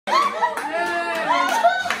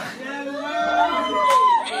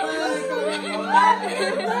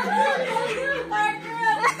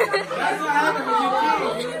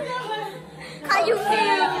Karaoke.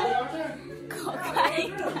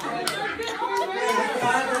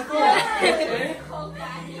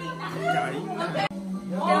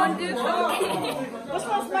 Don't do cocaine. What's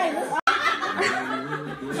my name?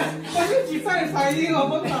 Why did you say fighting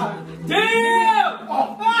over time? Damn!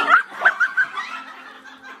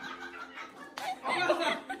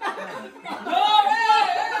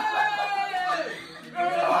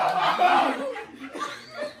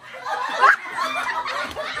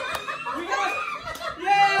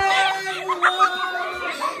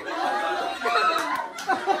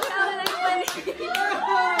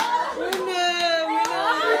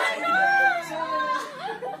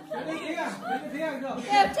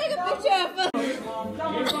 Yeah, take a picture of us.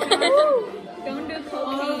 Don't do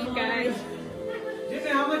cocaine, guys.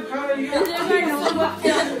 How much power you got?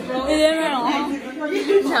 Is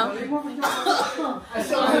it no? I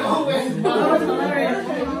saw him always.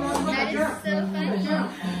 That is so funny.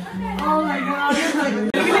 Oh my God.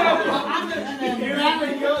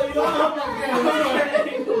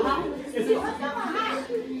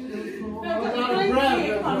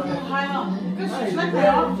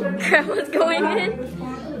 Grandma's going in.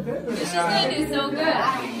 She's gonna do so good.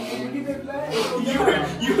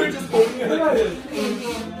 You were just holding it like this.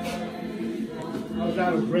 I was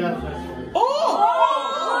out of breath. Oh!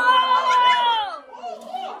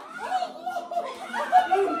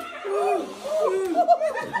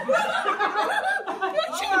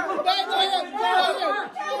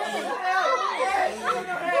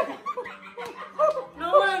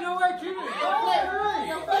 No way, keep it.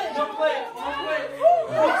 Don't play.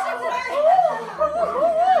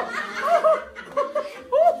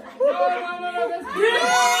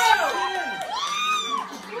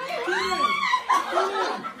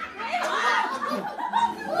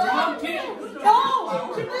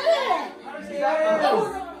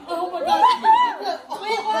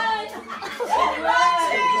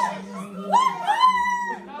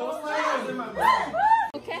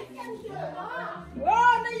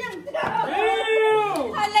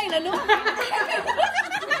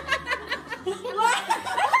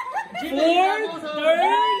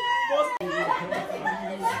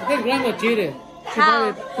 I think Grandma cheated. She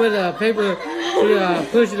probably put a paper, she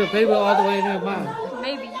pushed the paper all the way in her mouth.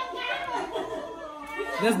 Maybe.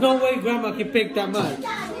 There's no way Grandma can pick that much.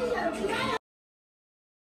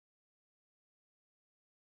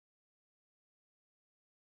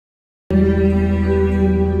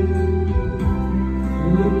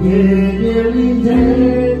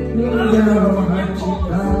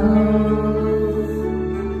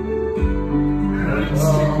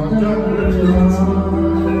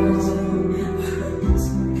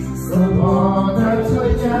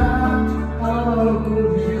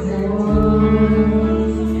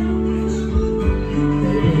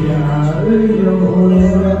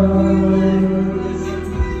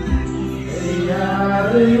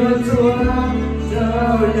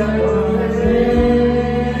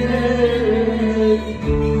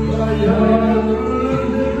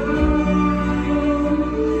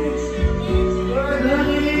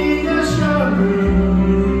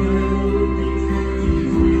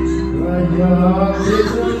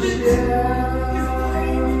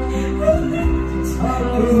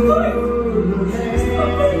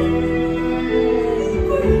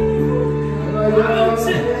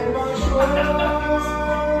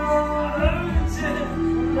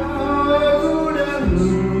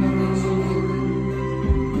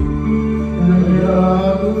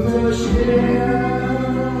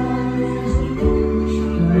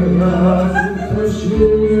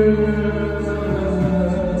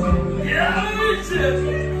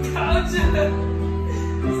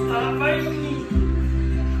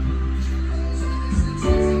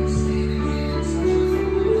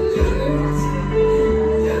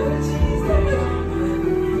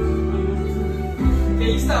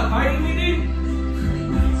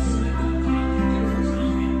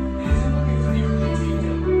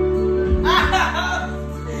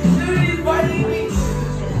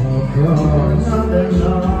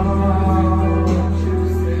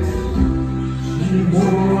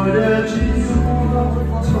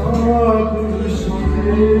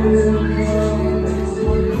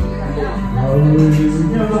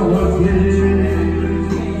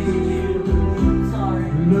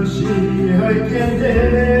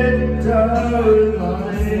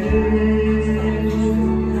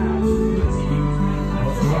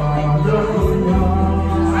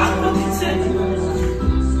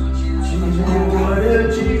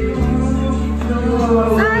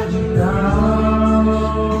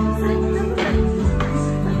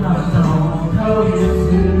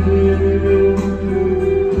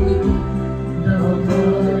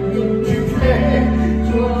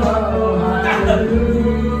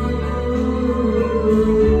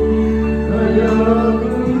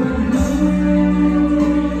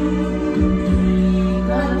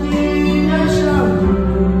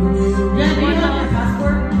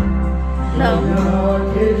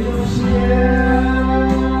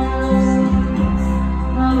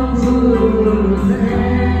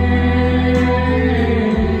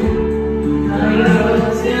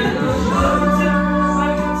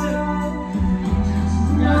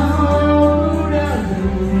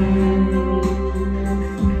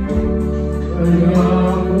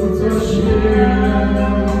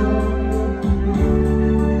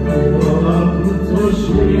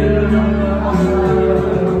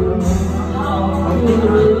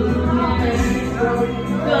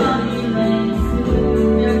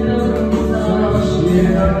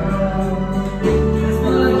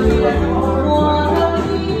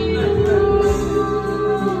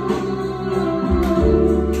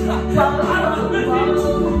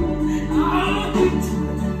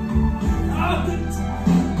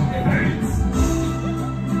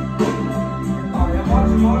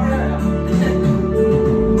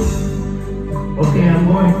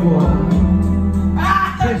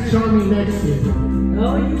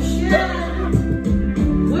 Oh, you should.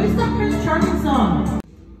 Where's that Prince Charming song?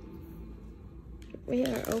 We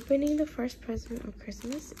are opening the first present on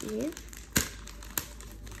Christmas Eve.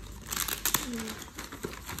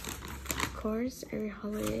 Of course, every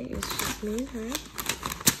holiday is just me and her.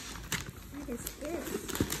 What is this?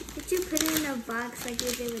 Did you put it in a box like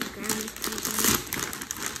you did with Grandma's?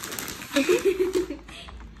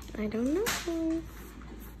 I don't know.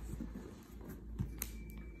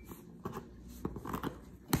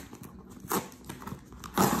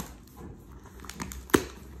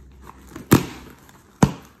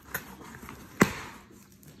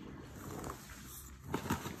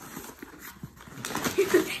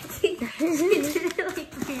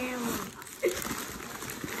 Like Grandma.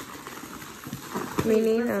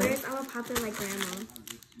 Meaning, First, I will pop it like Grandma.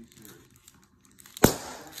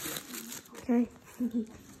 okay.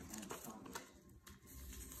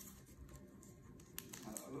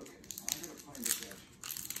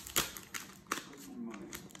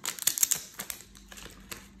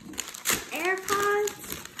 AirPods.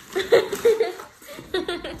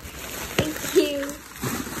 Thank you.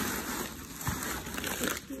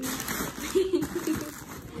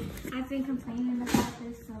 I've been complaining about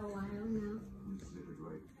this for a while now.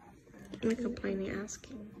 I'm complaining,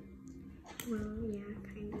 asking. Well, yeah,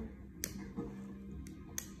 kind of.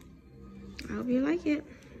 I hope you like it.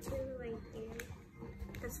 I really like it.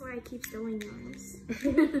 That's why I keep stealing yours.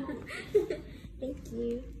 Thank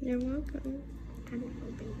you. You're welcome. How do you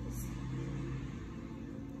open this?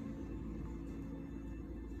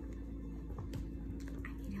 I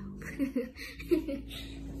need help.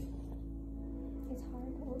 It's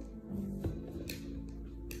hard.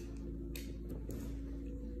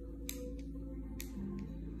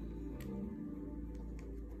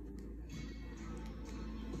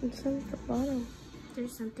 It's on the bottom.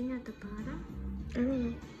 There's something at the bottom. I don't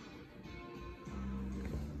know.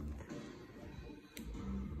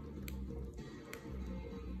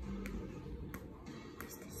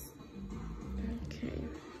 What's this? Okay.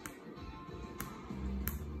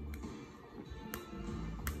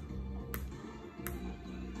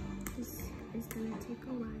 This is gonna take a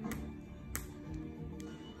while.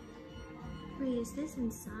 Wait, is this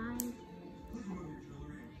inside?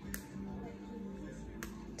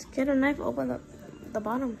 To get a knife, open the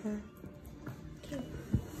bottom here. Okay.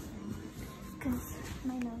 Because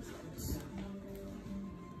my nose hurts.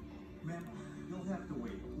 Ma'am, you'll have to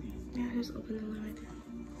wait, please. Yeah, just open the lid right there.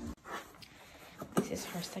 This is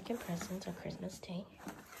her second present on Christmas Day.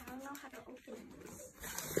 I don't know how to open this.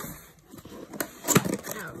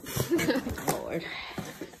 Oh, Lord. Am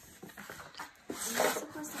I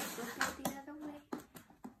supposed to flip it the other way?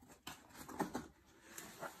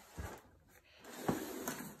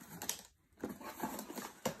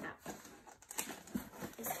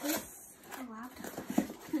 Is this a laptop?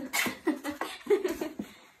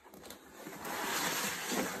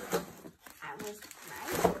 I was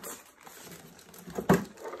right.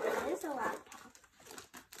 It is a laptop.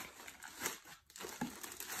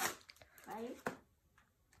 Right?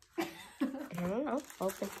 I don't know.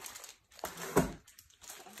 Open. I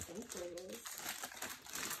think it is.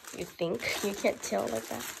 You think? You can't tell like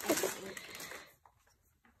that. I think.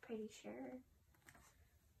 I'm pretty sure.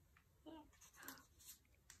 Yeah.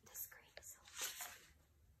 The screen is so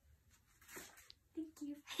Thank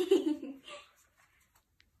you.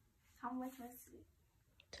 How much was it?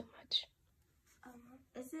 Too much.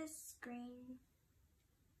 Is this screen?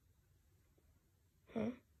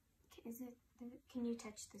 Hmm? Can you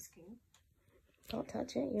touch the screen? Don't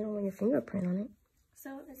touch it. You don't want your fingerprint on it.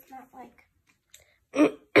 So it's not like. How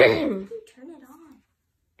do you turn it on?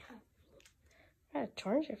 Gotta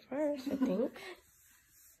charge it first, I think.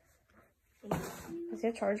 Thank you. Is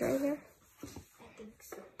there a charger in here? I think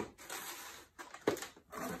so.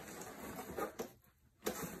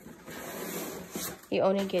 You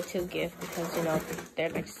only get 2 gifts because, you know, they're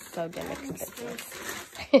like so damn expensive.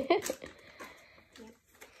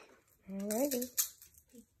 Alrighty.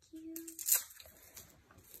 Thank you.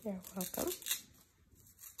 You're welcome.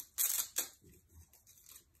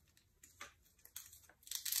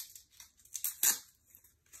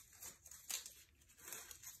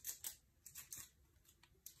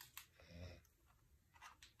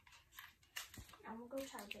 I'm gonna go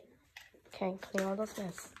charge it. Okay, clean all those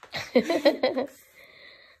mess.